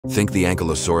Think the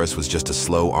Ankylosaurus was just a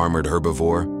slow, armored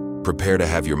herbivore? Prepare to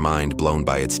have your mind blown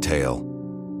by its tail.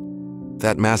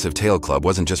 That massive tail club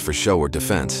wasn't just for show or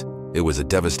defense. It was a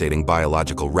devastating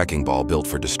biological wrecking ball built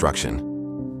for destruction.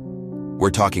 We're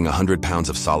talking 100 pounds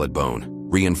of solid bone,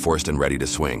 reinforced and ready to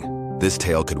swing. This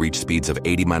tail could reach speeds of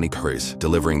 80 miles/hour,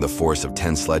 delivering the force of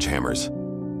 10 sledgehammers.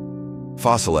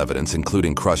 Fossil evidence,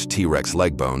 including crushed T-Rex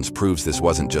leg bones, proves this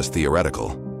wasn't just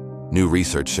theoretical. New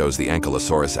research shows the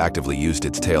Ankylosaurus actively used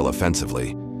its tail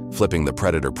offensively, flipping the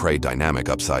predator-prey dynamic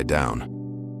upside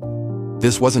down.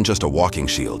 This wasn't just a walking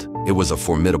shield, it was a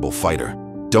formidable fighter.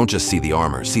 Don't just see the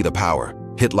armor, see the power.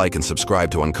 Hit like and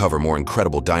subscribe to uncover more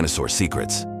incredible dinosaur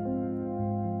secrets.